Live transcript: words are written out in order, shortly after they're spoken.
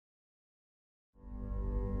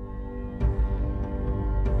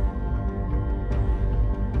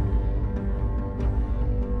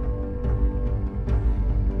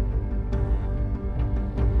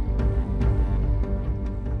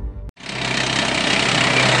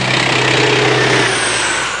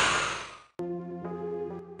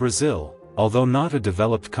Brazil, although not a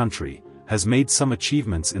developed country, has made some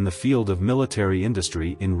achievements in the field of military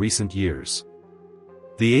industry in recent years.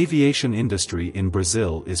 The aviation industry in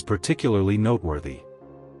Brazil is particularly noteworthy.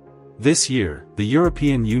 This year, the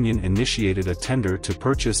European Union initiated a tender to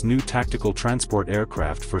purchase new tactical transport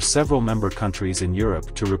aircraft for several member countries in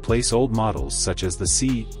Europe to replace old models such as the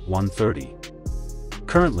C-130.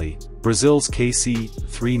 Currently, Brazil's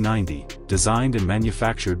KC-390, designed and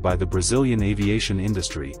manufactured by the Brazilian aviation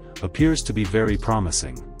industry, appears to be very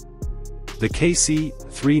promising. The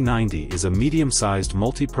KC-390 is a medium-sized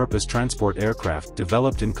multi-purpose transport aircraft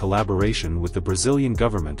developed in collaboration with the Brazilian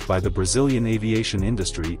government by the Brazilian aviation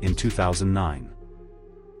industry in 2009.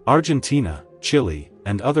 Argentina, Chile,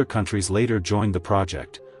 and other countries later joined the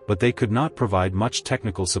project, but they could not provide much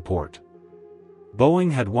technical support.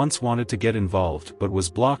 Boeing had once wanted to get involved but was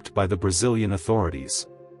blocked by the Brazilian authorities.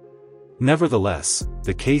 Nevertheless,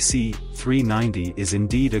 the KC-390 is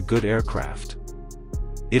indeed a good aircraft.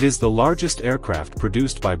 It is the largest aircraft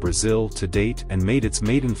produced by Brazil to date and made its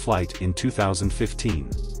maiden flight in 2015.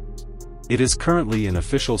 It is currently in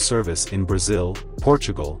official service in Brazil,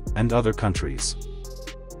 Portugal, and other countries.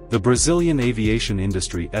 The Brazilian aviation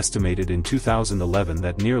industry estimated in 2011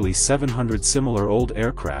 that nearly 700 similar old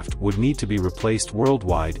aircraft would need to be replaced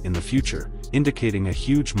worldwide in the future, indicating a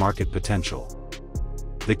huge market potential.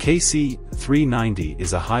 The KC-390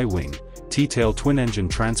 is a high-wing, T-tail twin-engine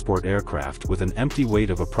transport aircraft with an empty weight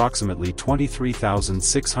of approximately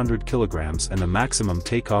 23,600 kilograms and a maximum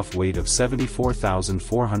takeoff weight of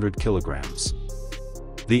 74,400 kilograms.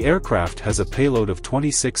 The aircraft has a payload of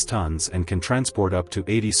 26 tons and can transport up to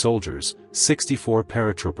 80 soldiers, 64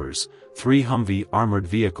 paratroopers, 3 Humvee armored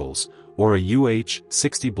vehicles, or a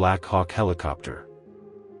UH-60 Black Hawk helicopter.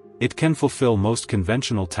 It can fulfill most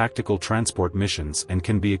conventional tactical transport missions and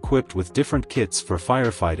can be equipped with different kits for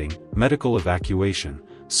firefighting, medical evacuation,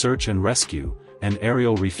 search and rescue, and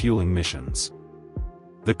aerial refueling missions.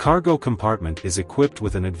 The cargo compartment is equipped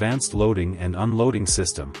with an advanced loading and unloading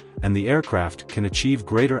system, and the aircraft can achieve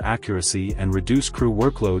greater accuracy and reduce crew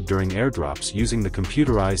workload during airdrops using the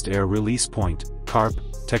computerized air release point (CARP)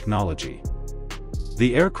 technology.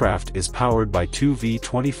 The aircraft is powered by two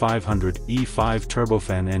V2500 E5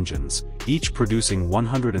 turbofan engines, each producing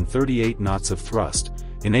 138 knots of thrust,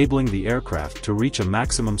 enabling the aircraft to reach a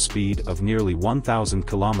maximum speed of nearly 1,000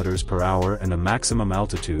 km per hour and a maximum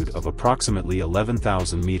altitude of approximately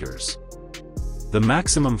 11,000 meters. The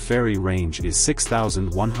maximum ferry range is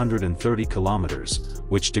 6,130 km,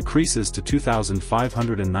 which decreases to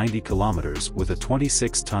 2,590 km with a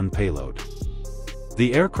 26-ton payload.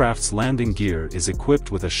 The aircraft's landing gear is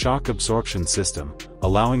equipped with a shock absorption system,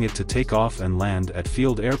 allowing it to take off and land at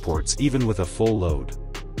field airports even with a full load.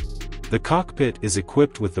 The cockpit is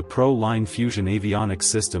equipped with the Pro-Line Fusion avionics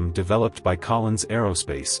system developed by Collins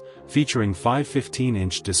Aerospace, featuring 5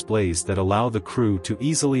 15-inch displays that allow the crew to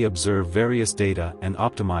easily observe various data and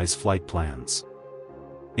optimize flight plans.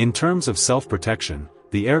 In terms of self-protection,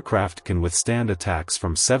 the aircraft can withstand attacks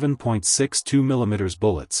from 7.62 mm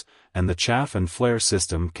bullets, and the chaff and flare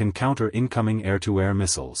system can counter incoming air-to-air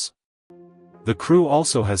missiles. The crew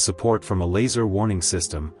also has support from a laser warning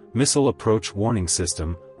system, missile approach warning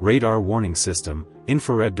system, radar warning system,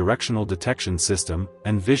 infrared directional detection system,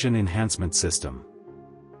 and vision enhancement system.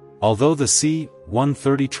 Although the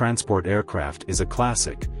C-130 transport aircraft is a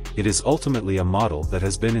classic, it is ultimately a model that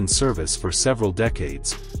has been in service for several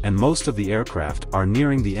decades, and most of the aircraft are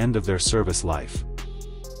nearing the end of their service life.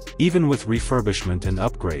 Even with refurbishment and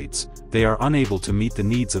upgrades, they are unable to meet the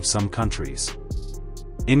needs of some countries.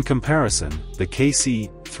 In comparison, the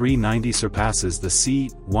KC-390 surpasses the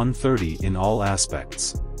C-130 in all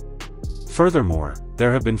aspects. Furthermore,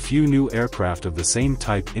 there have been few new aircraft of the same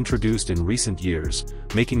type introduced in recent years,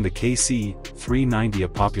 making the KC-390 a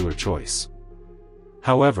popular choice.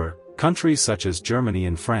 However, countries such as Germany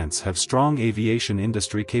and France have strong aviation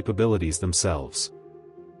industry capabilities themselves.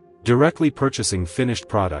 Directly purchasing finished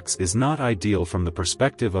products is not ideal from the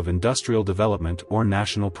perspective of industrial development or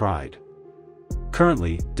national pride.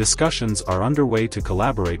 Currently, discussions are underway to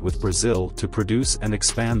collaborate with Brazil to produce and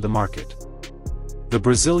expand the market. The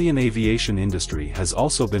Brazilian aviation industry has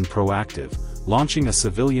also been proactive, launching a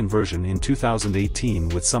civilian version in 2018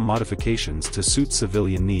 with some modifications to suit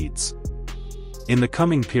civilian needs. In the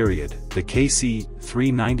coming period, the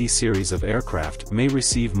KC-390 series of aircraft may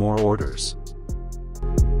receive more orders.